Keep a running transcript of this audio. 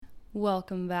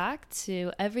Welcome back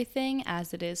to Everything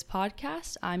As It Is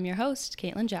podcast. I'm your host,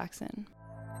 Kaytlyn Jackson.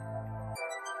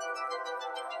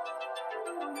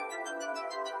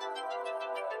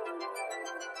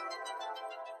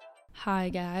 Hi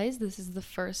guys, this is the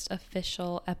first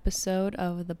official episode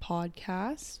of the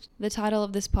podcast. The title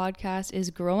of this podcast is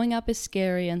Growing Up is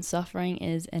Scary and Suffering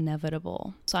is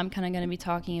Inevitable. So I'm kind of going to be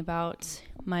talking about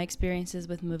my experiences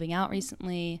with moving out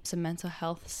recently, some mental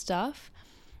health stuff,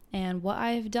 and what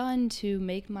I've done to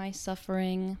make my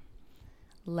suffering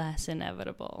less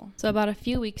inevitable. So about a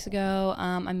few weeks ago,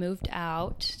 I moved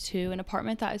out to an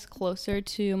apartment that is closer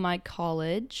to my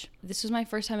college. This was my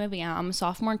first time moving out. I'm a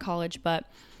sophomore in college, but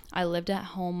I lived at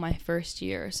home my first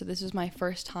year. So this was my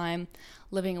first time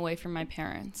living away from my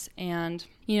parents. And,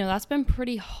 that's been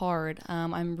pretty hard.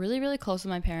 I'm really, really close with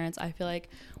my parents. I feel like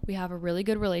we have a really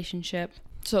good relationship.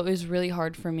 So it was really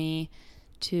hard for me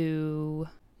to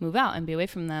move out and be away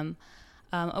from them.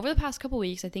 Over the past couple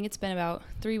weeks, I think it's been about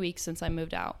 3 weeks since I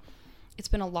moved out. It's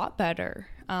been a lot better.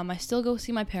 I still go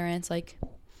see my parents like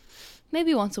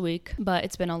maybe once a week, but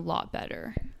it's been a lot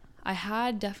better. I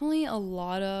had definitely a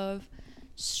lot of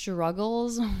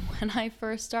struggles when I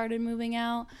first started moving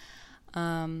out.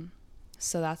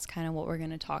 So that's kind of what we're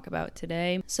going to talk about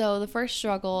today. So the first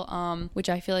struggle, which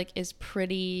I feel like is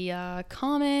pretty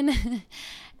common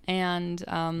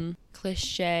and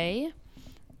cliche,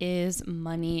 is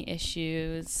money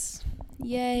issues.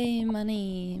 Yay,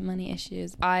 money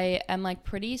issues. I am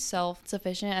pretty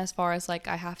self-sufficient as far as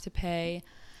I have to pay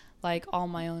all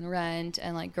my own rent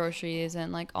and groceries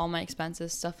and all my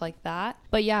expenses, stuff like that.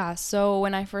 But yeah, so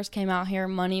when I first came out here,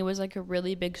 money was a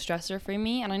really big stressor for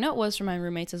me, and I know it was for my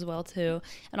roommates as well too,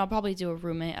 and I'll probably do a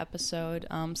roommate episode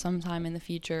sometime in the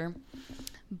future.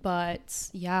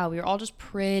 But yeah, we were all just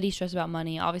pretty stressed about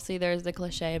money. Obviously there's the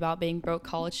cliche about being broke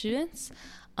college students,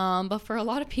 but for a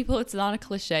lot of people it's not a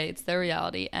cliche, it's their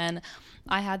reality. And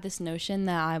I had this notion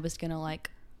that I was gonna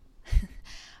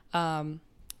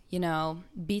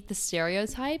beat the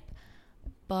stereotype,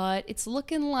 but it's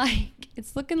looking like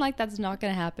that's not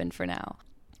going to happen for now.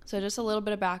 So just a little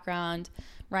bit of background.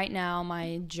 Right now,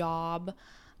 my job,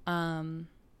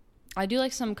 I do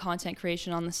some content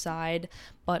creation on the side,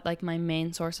 but my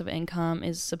main source of income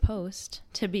is supposed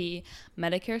to be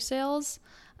Medicare sales.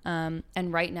 And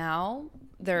right now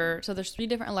there's 3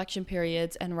 different election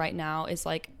periods, and right now is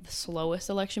the slowest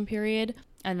election period.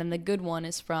 And then the good one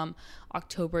is from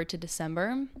October to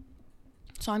December.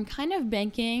 So I'm kind of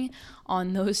banking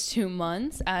on those 2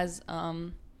 months as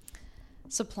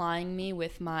supplying me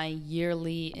with my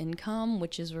yearly income,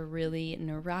 which is really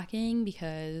nerve-wracking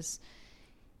because,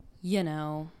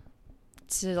 to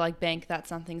bank that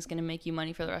something's going to make you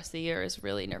money for the rest of the year is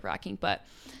really nerve-wracking. But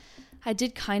I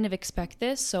did kind of expect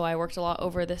this, so I worked a lot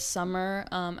over this summer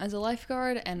as a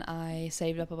lifeguard, and I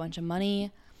saved up a bunch of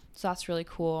money. So that's really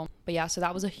cool. But yeah, so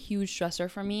that was a huge stressor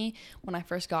for me when I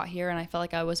first got here, and I felt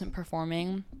like I wasn't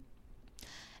performing.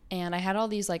 And I had all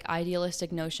these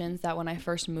idealistic notions that when I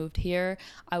first moved here,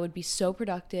 I would be so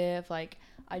productive,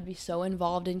 I'd be so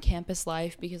involved in campus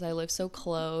life because I live so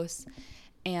close.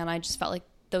 And I just felt like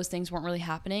those things weren't really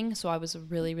happening. So I was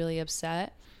really, really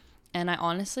upset. And I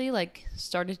honestly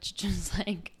started to just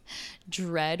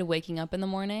dread waking up in the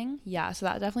morning. Yeah, so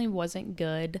that definitely wasn't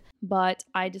good. But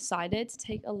I decided to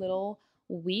take a little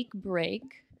week break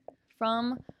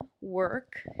from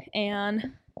work,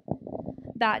 and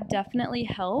that definitely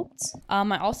helped.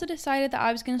 I also decided that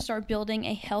I was going to start building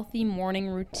a healthy morning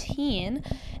routine,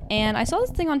 and I saw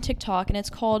this thing on TikTok, and it's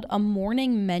called a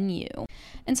morning menu.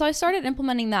 And so I started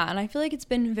implementing that, and I feel like it's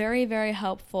been very, very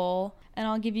helpful. And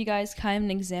I'll give you guys kind of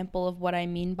an example of what I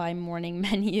mean by morning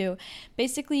menu.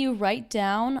 Basically, you write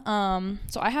down,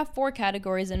 so I have 4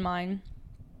 categories in mine.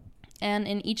 And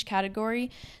in each category,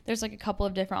 there's a couple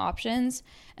of different options.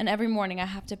 And every morning I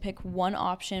have to pick one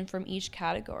option from each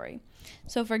category.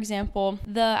 So for example,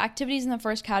 the activities in the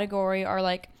first category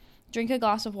are drink a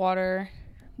glass of water,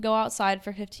 go outside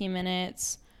for 15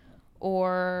 minutes,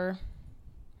 or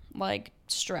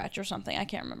stretch or something. I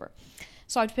can't remember.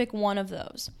 So I have to pick one of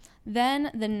those. Then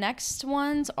the next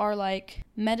ones are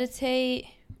meditate,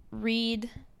 read,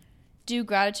 do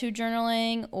gratitude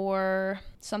journaling, or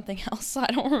something else. I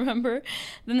don't remember.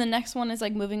 Then the next one is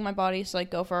moving my body. So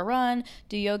go for a run,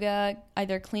 do yoga,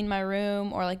 either clean my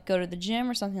room or go to the gym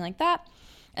or something like that.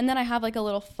 And then I have a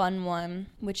little fun one,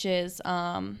 which is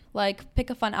pick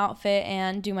a fun outfit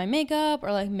and do my makeup,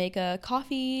 or make a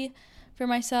coffee for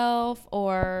myself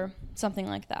or something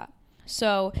like that.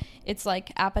 So it's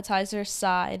appetizer,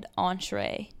 side,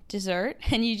 entree, dessert,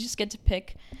 and you just get to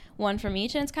pick one from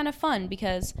each. And it's kind of fun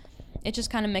because It just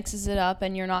kind of mixes it up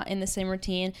and you're not in the same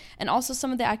routine. And also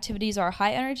some of the activities are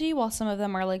high energy while some of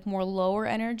them are like more lower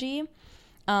energy.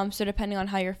 So depending on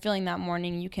how you're feeling that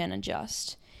morning, you can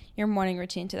adjust your morning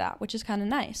routine to that, which is kind of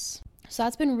nice. So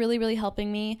that's been really, really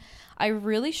helping me. I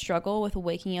really struggle with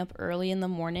waking up early in the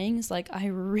mornings. Like, I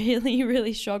really,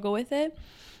 really struggle with it.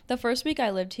 The first week I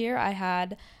lived here, I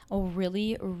had a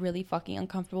really, really fucking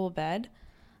uncomfortable bed.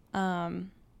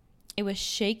 It was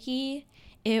shaky.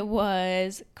 It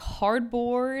was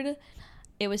cardboard.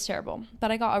 It was terrible.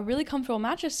 But I got a really comfortable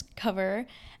mattress cover,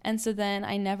 and so then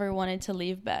I never wanted to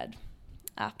leave bed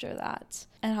after that.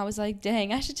 And I was like,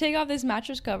 dang, I should take off this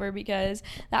mattress cover, because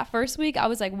that first week I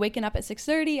was like waking up at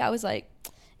 6:30. I was like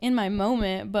in my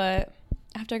moment, but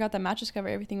after I got the mattress cover,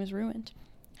 everything was ruined.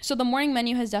 So the morning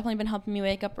menu has definitely been helping me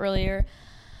wake up earlier.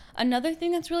 Another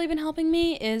thing that's really been helping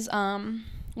me is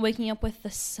waking up with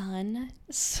the sun.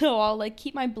 So I'll like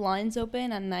keep my blinds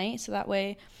open at night, so that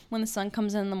way when the sun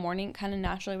comes in the morning, it kind of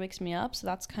naturally wakes me up. So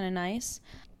that's kind of nice.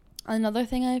 Another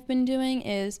thing I've been doing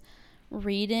is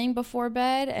reading before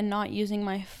bed and not using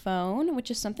my phone,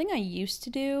 which is something I used to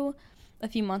do a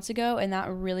few months ago, and that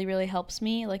really, really helps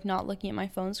me, like not looking at my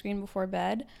phone screen before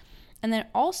bed. And then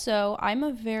also, I'm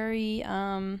a very,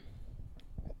 how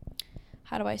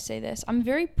do I say this? I'm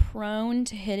very prone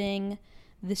to hitting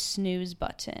the snooze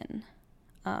button.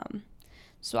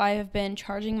 So I have been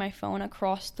charging my phone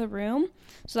across the room,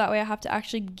 so that way I have to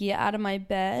actually get out of my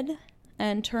bed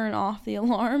and turn off the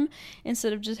alarm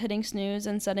instead of just hitting snooze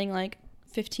and setting like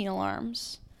 15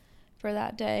 alarms for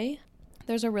that day.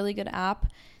 There's a really good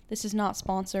app. This is not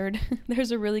sponsored.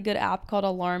 There's a really good app called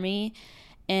Alarmy,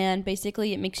 and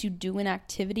basically it makes you do an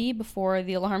activity before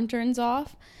the alarm turns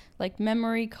off, like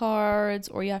memory cards,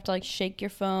 or you have to like shake your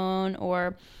phone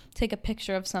or take a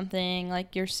picture of something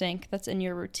like your sink that's in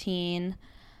your routine.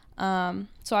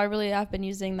 So I really have been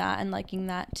using that and liking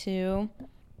that too.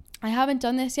 I haven't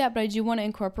done this yet, but I do want to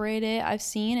incorporate it. I've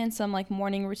seen in some like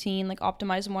morning routine, like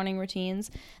optimized morning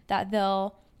routines, that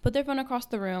they'll put their phone across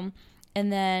the room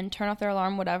and then turn off their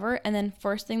alarm, whatever, and then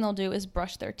first thing they'll do is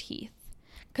brush their teeth,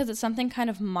 because it's something kind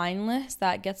of mindless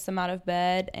that gets them out of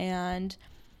bed and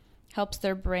helps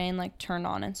their brain like turn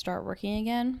on and start working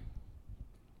again.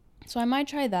 So I might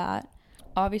try that.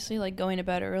 Obviously, like going to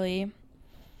bed early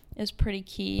is pretty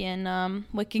key, and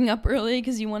waking up early,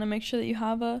 because you want to make sure that you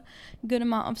have a good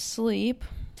amount of sleep.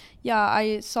 Yeah,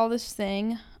 I saw this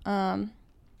thing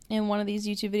in one of these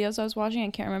YouTube videos I was watching. I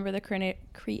can't remember the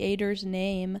creator's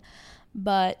name,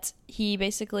 but he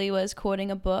basically was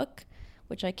quoting a book,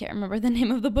 which I can't remember the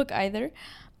name of the book either.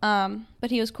 But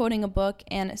he was quoting a book,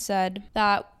 and it said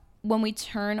that when we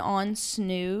turn on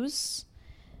snooze,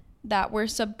 that we're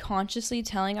subconsciously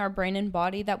telling our brain and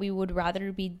body that we would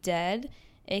rather be dead,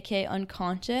 aka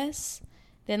unconscious,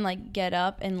 than like get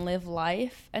up and live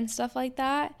life and stuff like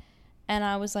that. And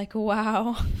I was like,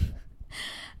 wow,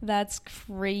 that's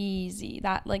crazy.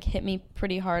 That like hit me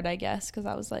pretty hard, I guess, because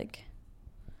I was like,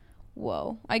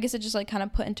 whoa. I guess it just like kind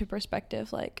of put into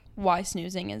perspective like why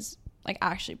snoozing is like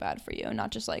actually bad for you,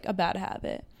 not just like a bad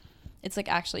habit. It's like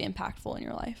actually impactful in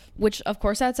your life, which of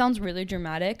course that sounds really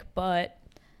dramatic, but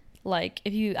like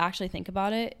if you actually think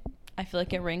about it, I feel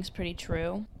like it rings pretty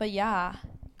true. But yeah,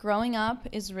 growing up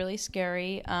is really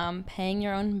scary. Paying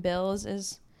your own bills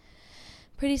is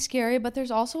pretty scary, but there's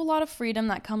also a lot of freedom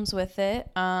that comes with it.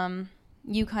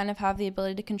 You kind of have the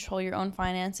ability to control your own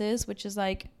finances, which is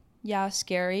like, yeah,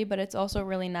 scary, but it's also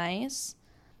really nice.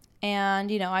 And,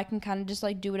 you know, I can kind of just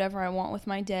like do whatever I want with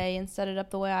my day and set it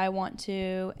up the way I want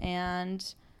to. And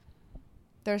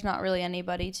there's not really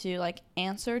anybody to like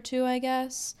answer to, I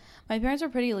guess. My parents were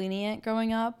pretty lenient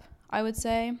growing up, I would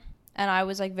say. And I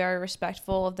was like very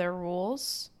respectful of their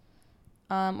rules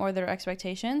or their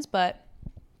expectations. But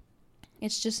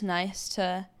it's just nice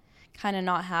to kind of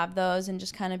not have those and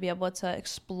just kind of be able to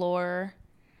explore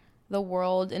the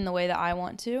world in the way that I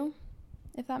want to,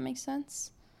 if that makes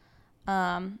sense.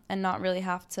 And not really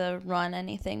have to run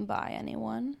anything by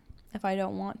anyone if I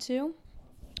don't want to.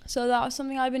 So that was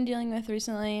something I've been dealing with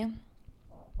recently.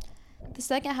 The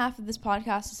second half of this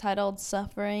podcast is titled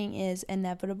Suffering is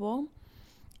Inevitable.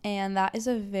 And that is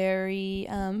a very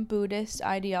Buddhist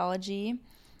ideology.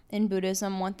 In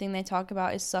Buddhism, one thing they talk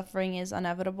about is suffering is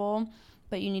inevitable,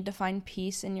 but you need to find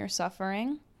peace in your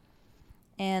suffering.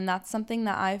 And that's something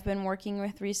that I've been working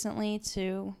with recently,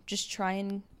 to just try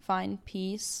and find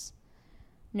peace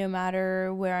no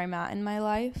matter where I'm at in my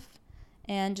life,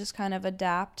 and just kind of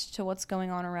adapt to what's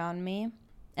going on around me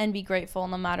and be grateful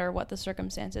no matter what the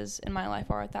circumstances in my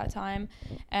life are at that time.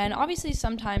 And obviously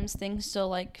sometimes things still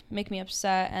like make me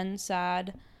upset and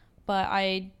sad, but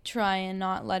I try and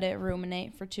not let it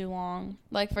ruminate for too long.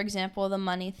 Like, for example, the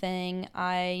money thing,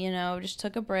 I, just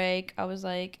took a break. I was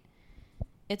like,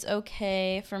 it's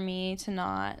okay for me to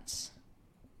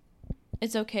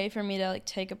like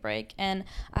take a break. And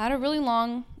I had a really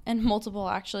long and multiple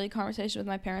actually conversation with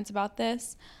my parents about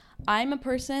this. I'm a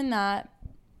person that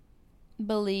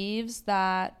believes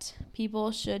that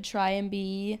people should try and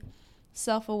be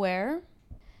self-aware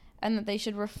and that they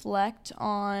should reflect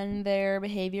on their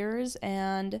behaviors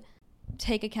and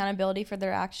take accountability for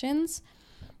their actions.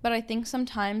 But I think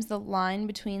sometimes the line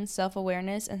between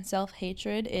self-awareness and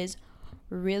self-hatred is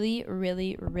really,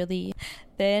 really, really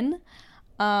thin.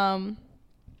 And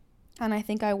I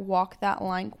think I walk that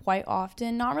line quite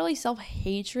often. Not really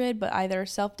self-hatred, but either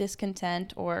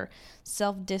self-discontent or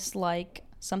self-dislike,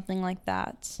 something like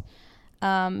that.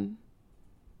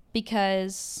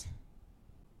 Because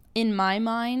in my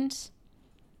mind,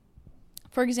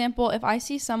 for example, if I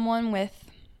see someone with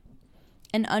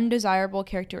an undesirable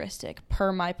characteristic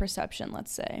per my perception,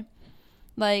 let's say,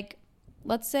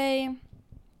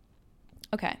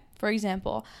 okay, for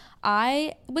example,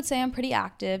 I would say I'm pretty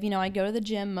active. I go to the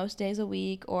gym most days a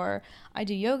week, or I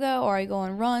do yoga, or I go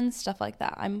on runs, stuff like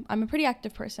that. I'm a pretty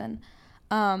active person.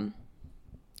 And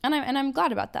I'm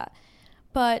glad about that.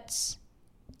 But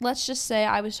let's just say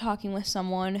I was talking with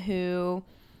someone who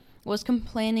was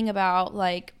complaining about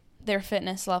like their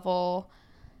fitness level,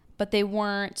 but they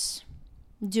weren't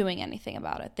doing anything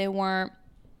about it. They weren't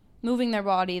moving their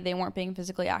body. They weren't being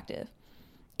physically active.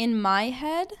 In my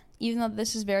head, even though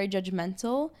this is very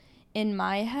judgmental, in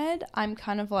my head, I'm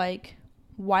kind of like,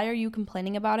 why are you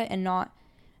complaining about it and not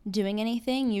doing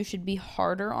anything? You should be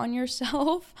harder on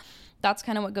yourself. That's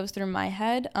kind of what goes through my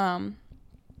head.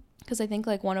 Because I think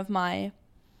like one of my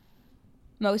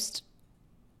most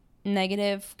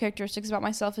negative characteristics about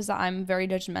myself is that I'm very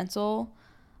judgmental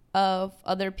of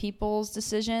other people's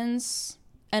decisions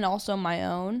and also my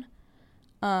own,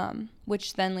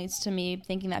 which then leads to me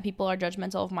thinking that people are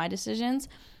judgmental of my decisions,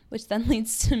 which then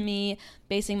leads to me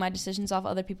basing my decisions off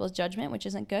other people's judgment, which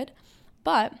isn't good.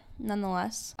 But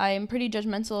nonetheless, I am pretty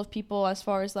judgmental of people as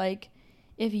far as like,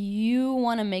 if you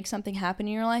want to make something happen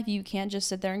in your life, you can't just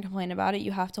sit there and complain about it.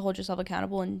 You have to hold yourself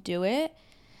accountable and do it.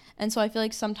 And so I feel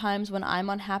like sometimes when I'm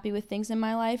unhappy with things in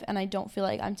my life and I don't feel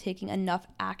like I'm taking enough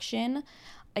action,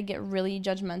 I get really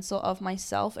judgmental of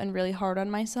myself and really hard on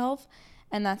myself.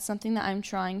 And that's something that I'm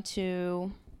trying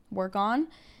to work on,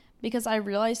 because I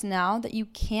realize now that you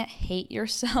can't hate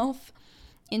yourself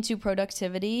into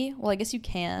productivity. Well, I guess you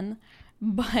can,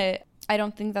 but I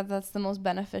don't think that that's the most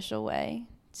beneficial way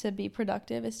to be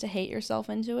productive, is to hate yourself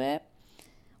into it.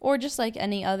 Or just like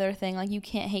any other thing, like you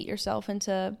can't hate yourself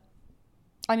into,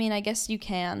 I mean, I guess you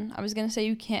can. I was going to say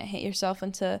you can't hate yourself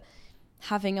into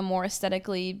having a more aesthetic,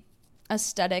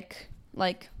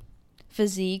 like,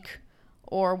 physique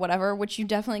or whatever, which you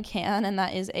definitely can, and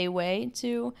that is a way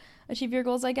to achieve your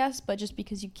goals, I guess. But just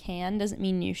because you can doesn't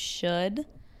mean you should.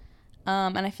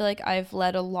 And I feel like I've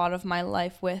led a lot of my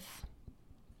life with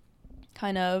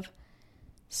kind of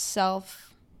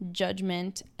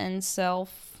self-judgment and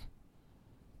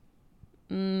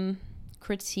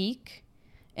self-critique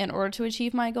in order to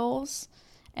achieve my goals.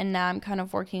 And now I'm kind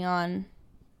of working on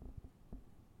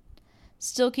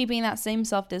still keeping that same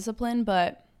self-discipline,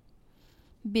 but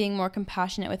being more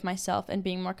compassionate with myself and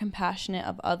being more compassionate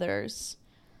of others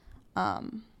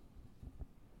who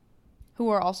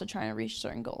are also trying to reach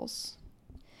certain goals.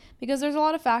 Because there's a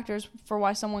lot of factors for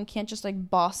why someone can't just like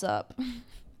boss up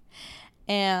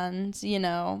and,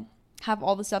 have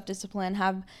all the self-discipline,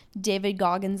 have David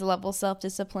Goggins level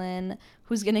self-discipline,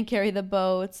 who's going to carry the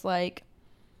boats, like,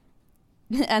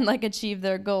 and like achieve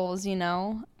their goals,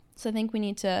 So I think we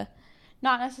need to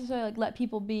not necessarily like let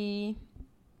people be,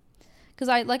 because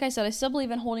like I said, I still believe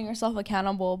in holding yourself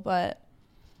accountable, but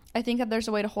I think that there's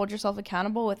a way to hold yourself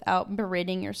accountable without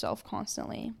berating yourself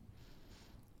constantly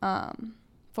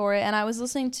for it. And I was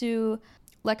listening to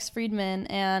Lex Friedman,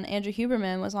 and Andrew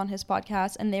Huberman was on his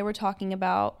podcast, and they were talking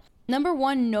about, number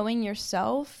one, knowing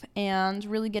yourself and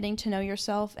really getting to know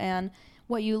yourself and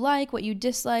what you like, what you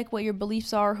dislike, what your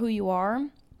beliefs are, who you are.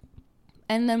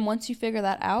 And then once you figure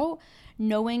that out,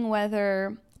 knowing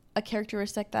whether a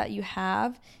characteristic that you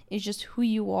have is just who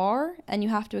you are and you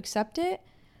have to accept it,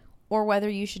 or whether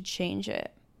you should change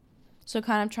it. So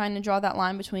kind of trying to draw that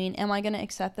line between, am I going to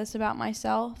accept this about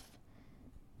myself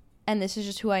and this is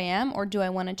just who I am, or do I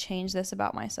want to change this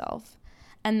about myself?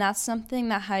 And that's something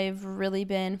that I've really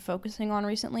been focusing on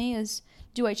recently, is,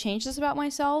 do I change this about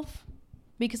myself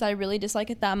because I really dislike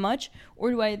it that much,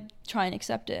 or do I try and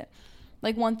accept it?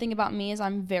 Like, one thing about me is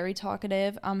I'm very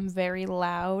talkative, I'm very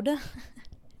loud.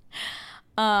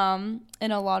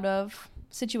 in a lot of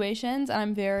situations, and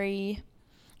I'm very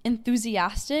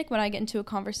enthusiastic when I get into a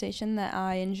conversation that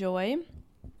I enjoy.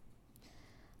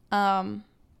 And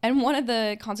one of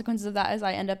the consequences of that is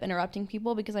I end up interrupting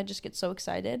people because I just get so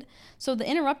excited. So the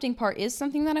interrupting part is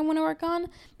something that I want to work on,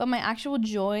 but my actual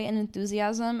joy and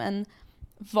enthusiasm and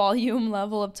volume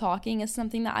level of talking is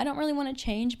something that I don't really want to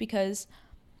change, because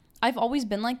I've always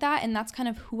been like that, and that's kind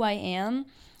of who I am.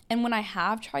 And when I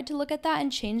have tried to look at that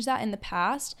and change that in the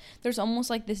past, there's almost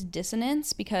like this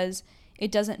dissonance because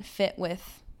it doesn't fit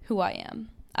with who I am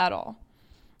at all.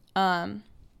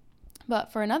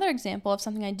 But for another example of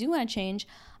something I do want to change,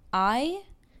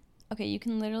 you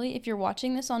can literally, if you're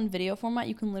watching this on video format,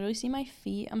 you can literally see my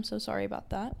feet. I'm so sorry about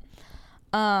that.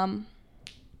 I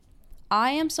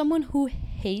am someone who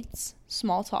hates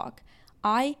small talk.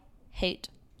 I hate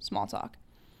small talk.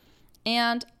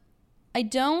 And I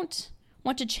don't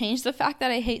want to change the fact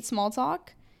that I hate small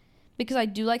talk, because I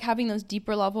do like having those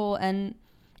deeper level and,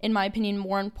 in my opinion,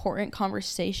 more important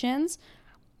conversations.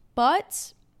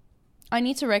 But I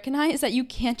need to recognize that you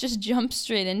can't just jump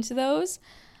straight into those.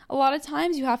 A lot of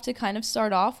times you have to kind of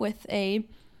start off with a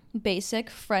basic,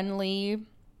 friendly,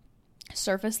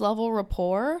 surface level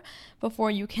rapport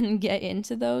before you can get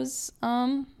into those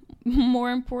more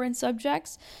important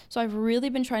subjects. So I've really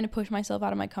been trying to push myself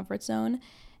out of my comfort zone,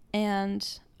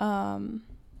 and even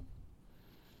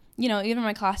in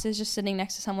my classes, just sitting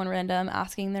next to someone random,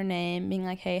 asking their name, being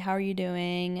like, hey, how are you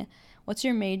doing? What's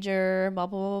your major? Blah,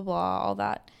 blah, blah, blah, all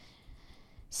that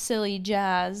silly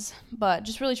jazz. But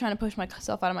just really trying to push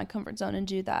myself out of my comfort zone and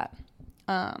do that.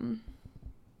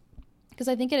 Because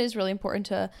I think it is really important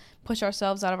to push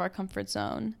ourselves out of our comfort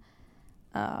zone.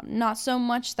 Not so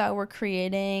much that we're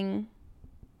creating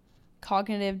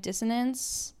cognitive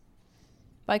dissonance.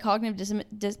 By cognitive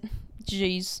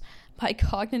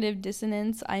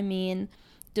dissonance, I mean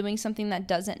doing something that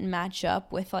doesn't match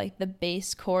up with like the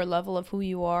base core level of who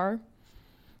you are.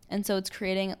 And so it's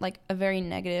creating like a very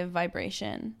negative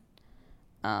vibration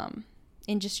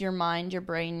in just your mind, your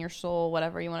brain, your soul,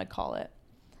 whatever you want to call it.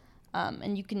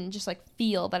 And you can just like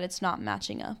feel that it's not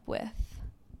matching up with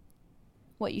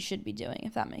what you should be doing,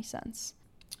 if that makes sense.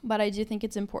 But I do think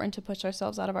it's important to push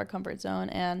ourselves out of our comfort zone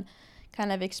and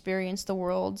kind of experience the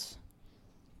world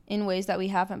in ways that we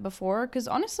haven't before. Because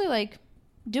honestly, like,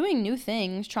 doing new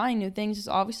things, trying new things is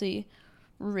obviously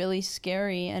really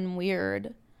scary and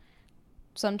weird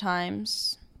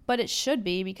sometimes. But it should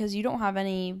be, because you don't have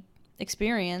any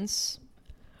experience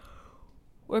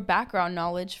or background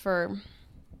knowledge for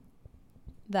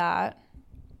that.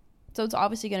 So it's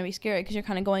obviously going to be scary because you're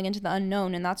kind of going into the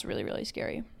unknown, and that's really, really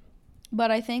scary.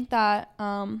 But I think that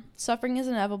suffering is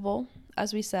inevitable,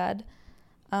 as we said.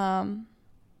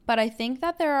 But I think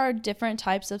that there are different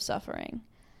types of suffering.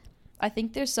 I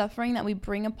think there's suffering that we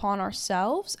bring upon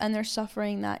ourselves, and there's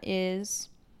suffering that is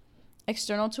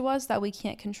external to us that we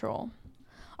can't control.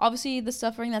 Obviously, the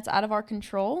suffering that's out of our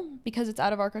control, because it's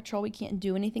out of our control, we can't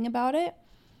do anything about it.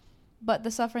 But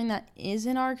the suffering that is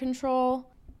in our control,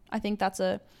 I think that's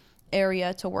a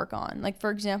area to work on. Like, for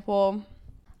example,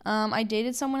 I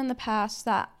dated someone in the past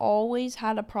that always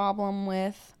had a problem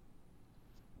with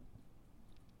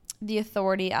the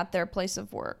authority at their place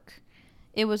of work.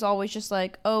 It was always just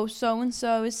like, oh,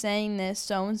 so-and-so is saying this,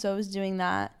 so-and-so is doing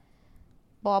that,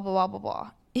 blah, blah, blah, blah,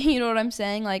 blah. You know what I'm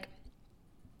saying? Like,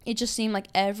 it just seemed like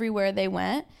everywhere they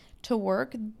went to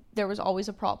work, there was always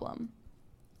a problem.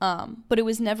 But it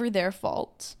was never their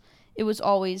fault. It was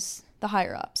always the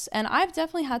higher-ups. And I've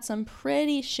definitely had some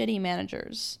pretty shitty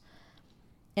managers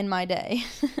in my day.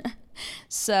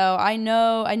 So I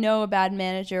know a bad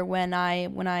manager when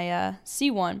I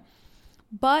see one.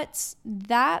 But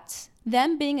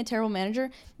them being a terrible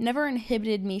manager never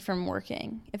inhibited me from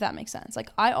working, if that makes sense. Like,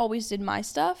 I always did my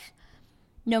stuff,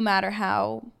 no matter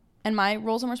how, and my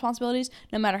roles and responsibilities,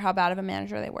 no matter how bad of a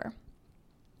manager they were.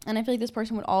 And I feel like this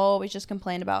person would always just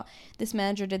complain about, this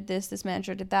manager did this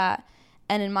manager did that.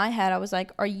 And in my head, I was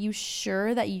like, are you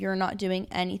sure that you're not doing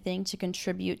anything to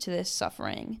contribute to this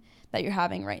suffering that you're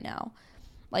having right now?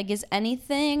 Like, is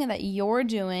anything that you're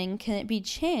doing, can it be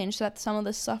changed so that some of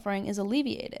the suffering is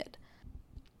alleviated?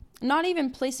 Not even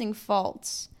placing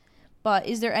faults, but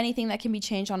is there anything that can be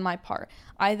changed on my part?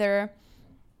 Either,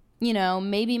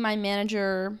 maybe my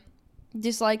manager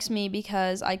dislikes me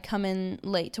because I come in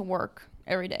late to work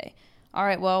every day. All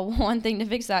right, well, one thing to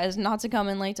fix that is not to come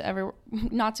in late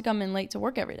to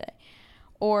work every day.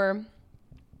 Or,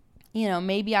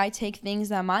 maybe I take things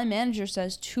that my manager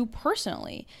says too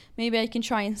personally. Maybe I can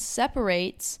try and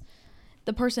separate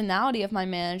the personality of my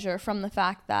manager from the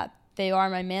fact that they are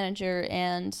my manager,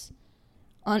 and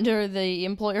under the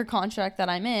employer contract that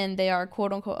I'm in, they are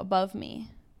quote unquote above me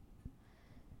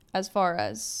as far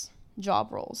as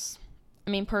job roles. I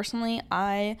mean, personally,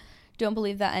 I don't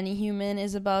believe that any human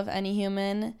is above any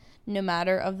human, no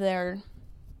matter their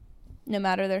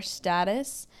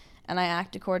status, and I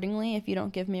act accordingly. If you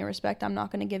don't give me respect, I'm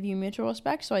not going to give you mutual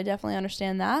respect, so I definitely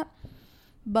understand that.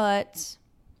 But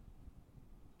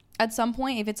at some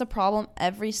point, if it's a problem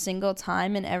every single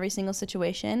time in every single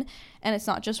situation, and it's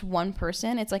not just one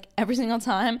person, it's like every single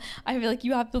time, I feel like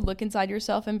you have to look inside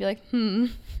yourself and be like,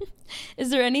 is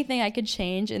there anything I could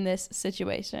change in this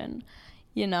situation?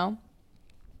 You know?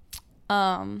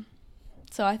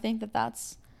 So I think that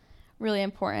that's really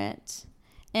important.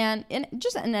 And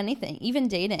just in anything, even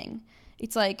dating,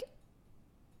 it's like,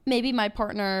 maybe my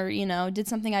partner, did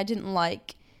something I didn't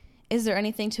like. Is there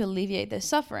anything to alleviate this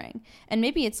suffering? And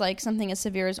maybe it's like something as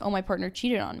severe as, oh, my partner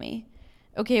cheated on me.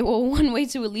 Okay, well, one way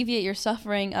to alleviate your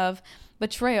suffering of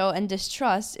betrayal and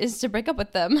distrust is to break up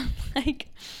with them. Like,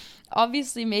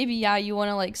 obviously, maybe, yeah, you want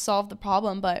to like solve the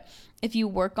problem, but if you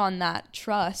work on that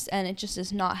trust and it just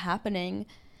is not happening,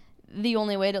 the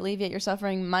only way to alleviate your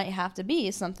suffering might have to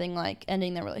be something like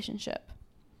ending the relationship.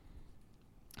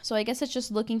 So I guess it's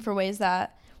just looking for ways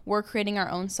that we're creating our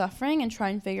own suffering and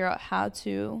trying to figure out how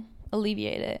to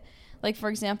alleviate it. Like, for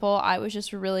example, I was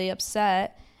just really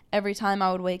upset every time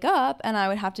I would wake up and I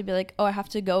would have to be like, oh, I have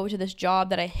to go to this job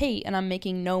that I hate and I'm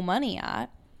making no money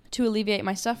at. To alleviate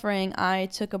my suffering, I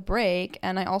took a break,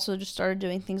 and I also just started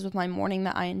doing things with my morning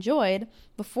that I enjoyed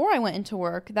before I went into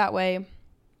work. That way,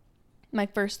 my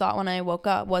first thought when I woke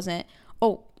up wasn't,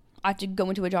 oh, I have to go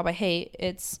into a job I hate.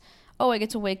 It's, oh, I get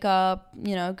to wake up,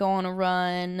 go on a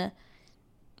run,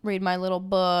 read my little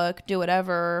book, do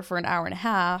whatever for an hour and a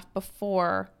half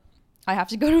before I have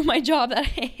to go to my job that I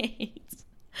hate.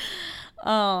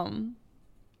 But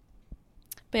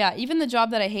yeah, even the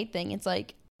job that I hate thing, it's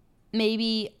like,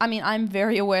 I'm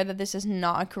very aware that this is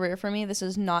not a career for me. This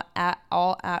is not at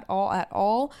all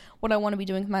what I want to be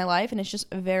doing with my life. And it's just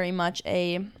very much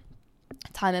a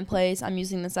time and place. I'm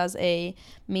using this as a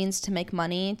means to make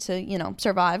money, to,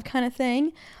 survive kind of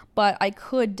thing. But I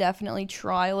could definitely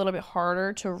try a little bit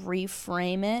harder to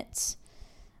reframe it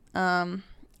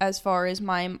as far as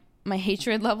my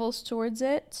hatred levels towards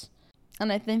it.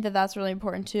 And I think that that's really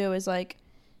important too, is like,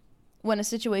 when a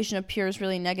situation appears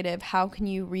really negative, how can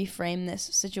you reframe this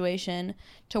situation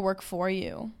to work for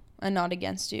you and not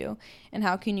against you? And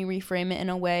how can you reframe it in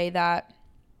a way that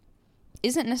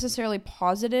isn't necessarily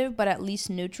positive, but at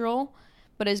least neutral,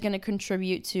 but is going to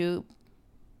contribute to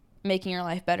making your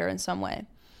life better in some way?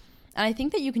 And I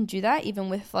think that you can do that even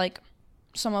with like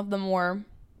some of the more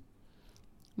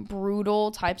brutal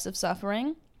types of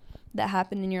suffering that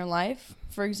happen in your life.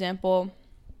 For example,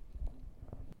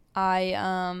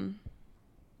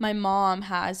 my mom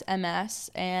has MS,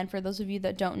 and for those of you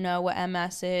that don't know what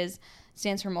MS is, it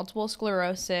stands for multiple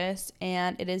sclerosis,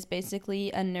 and it is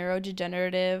basically a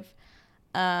neurodegenerative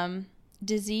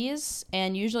disease,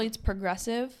 and usually it's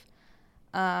progressive.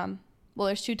 Well,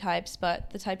 there's two types, but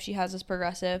the type she has is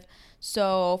progressive.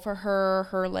 So for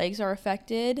her legs are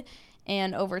affected,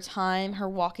 and over time, her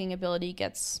walking ability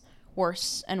gets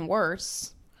worse and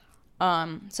worse.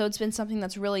 So it's been something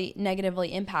that's really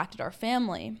negatively impacted our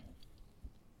family.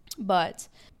 But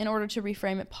in order to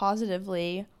reframe it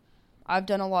positively, I've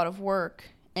done a lot of work,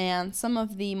 and some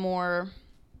of the more,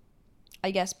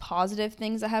 I guess, positive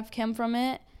things that have come from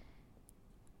it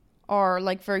are,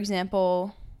 like, for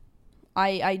example,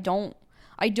 I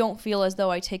don't feel as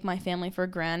though I take my family for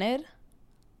granted,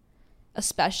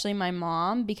 especially my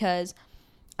mom, because,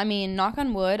 knock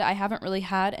on wood, I haven't really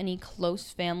had any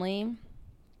close family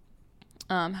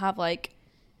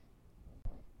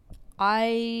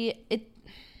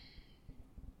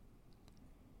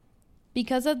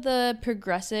because of the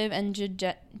progressive and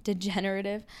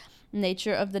degenerative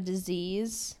nature of the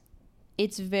disease,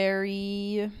 it's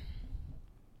very,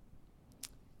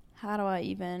 how do I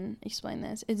even explain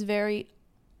this? It's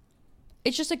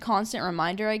just a constant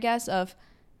reminder, I guess, of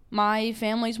my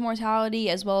family's mortality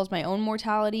as well as my own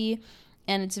mortality,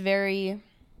 and it's very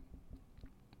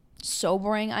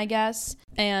sobering, I guess.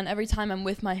 And every time I'm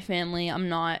with my family, I'm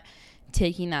not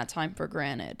taking that time for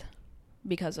granted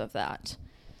because of that.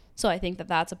 So I think that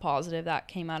that's a positive that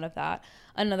came out of that.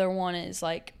 Another one is,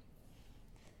 like,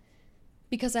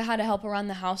 because I had to help around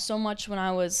the house so much when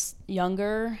I was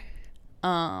younger,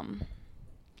 and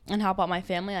help out my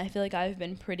family, I feel like I've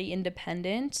been pretty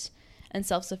independent and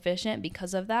self-sufficient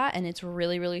because of that, and it's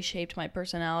really, really shaped my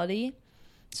personality.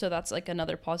 So that's, like,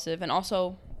 another positive. And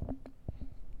also,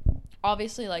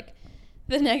 obviously, like,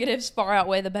 the negatives far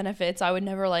outweigh the benefits. I would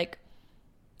never, like,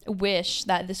 wish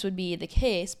that this would be the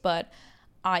case, but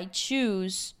I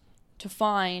choose to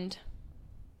find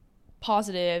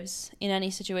positives in any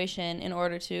situation in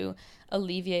order to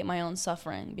alleviate my own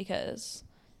suffering, because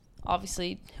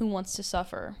obviously who wants to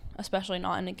suffer, especially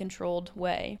not in a controlled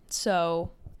way.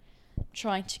 So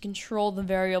trying to control the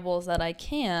variables that I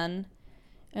can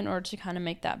in order to kind of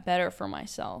make that better for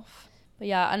myself. But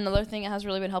yeah, another thing that has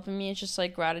really been helping me is just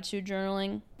like gratitude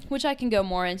journaling, which I can go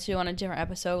more into on a different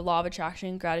episode, law of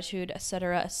attraction, gratitude,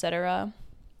 etc., etc.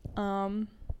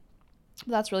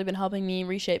 That's really been helping me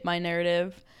reshape my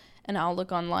narrative and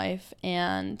outlook on life,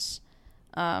 and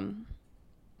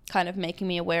kind of making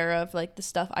me aware of like the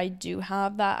stuff I do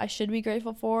have that I should be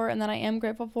grateful for and that I am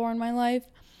grateful for in my life,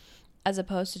 as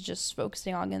opposed to just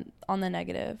focusing on the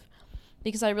negative,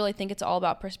 because I really think it's all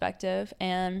about perspective,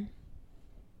 and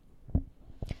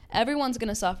everyone's going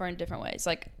to suffer in different ways.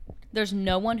 Like, there's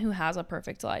no one who has a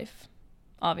perfect life,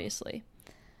 obviously.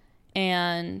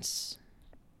 And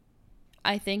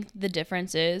I think the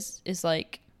difference is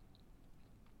like,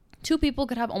 two people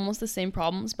could have almost the same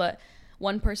problems, but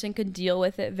one person could deal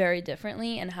with it very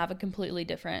differently and have a completely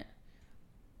different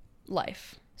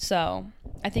life. So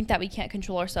I think that we can't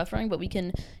control our suffering, but we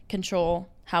can control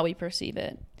how we perceive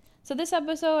it. So this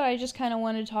episode, I just kind of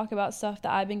wanted to talk about stuff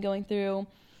that I've been going through,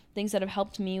 things that have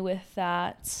helped me with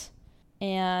that.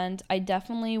 And I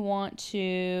definitely want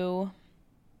to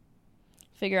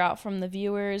figure out from the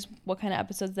viewers what kind of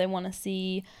episodes they want to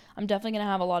see. I'm definitely going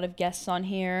to have a lot of guests on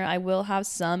here. I will have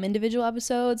some individual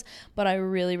episodes, but I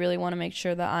really, really want to make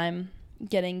sure that I'm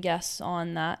getting guests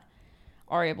on that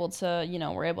are able to,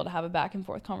 we're able to have a back and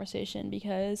forth conversation,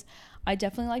 because I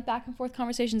definitely like back and forth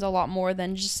conversations a lot more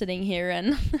than just sitting here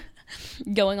and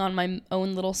going on my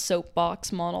own little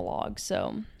soapbox monologue.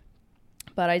 So,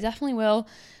 but I definitely will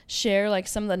share like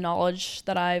some of the knowledge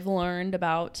that I've learned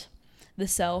about the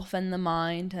self and the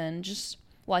mind and just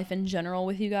life in general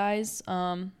with you guys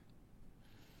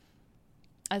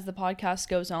as the podcast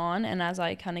goes on, and as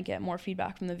I kind of get more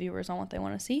feedback from the viewers on what they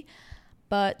want to see.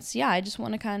 But yeah, I just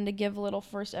want to kind of give a little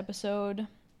first episode,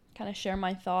 kind of share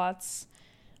my thoughts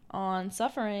on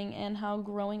suffering and how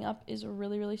growing up is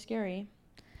really, really scary.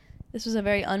 This was a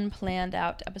very unplanned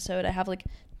out episode. I have like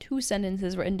 2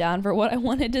 sentences written down for what I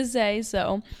wanted to say,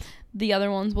 so the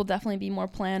other ones will definitely be more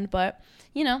planned. But,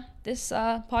 this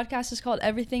podcast is called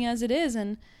Everything As It Is,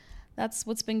 and that's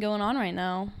what's been going on right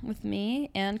now with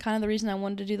me. And kind of the reason I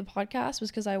wanted to do the podcast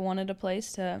was because I wanted a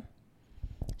place to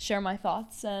share my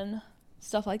thoughts and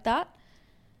stuff like that,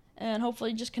 and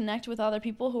hopefully just connect with other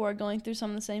people who are going through some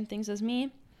of the same things as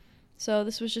me. So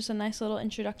this was just a nice little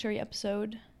introductory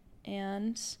episode,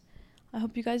 and I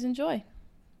hope you guys enjoy.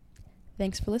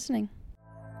 Thanks for listening.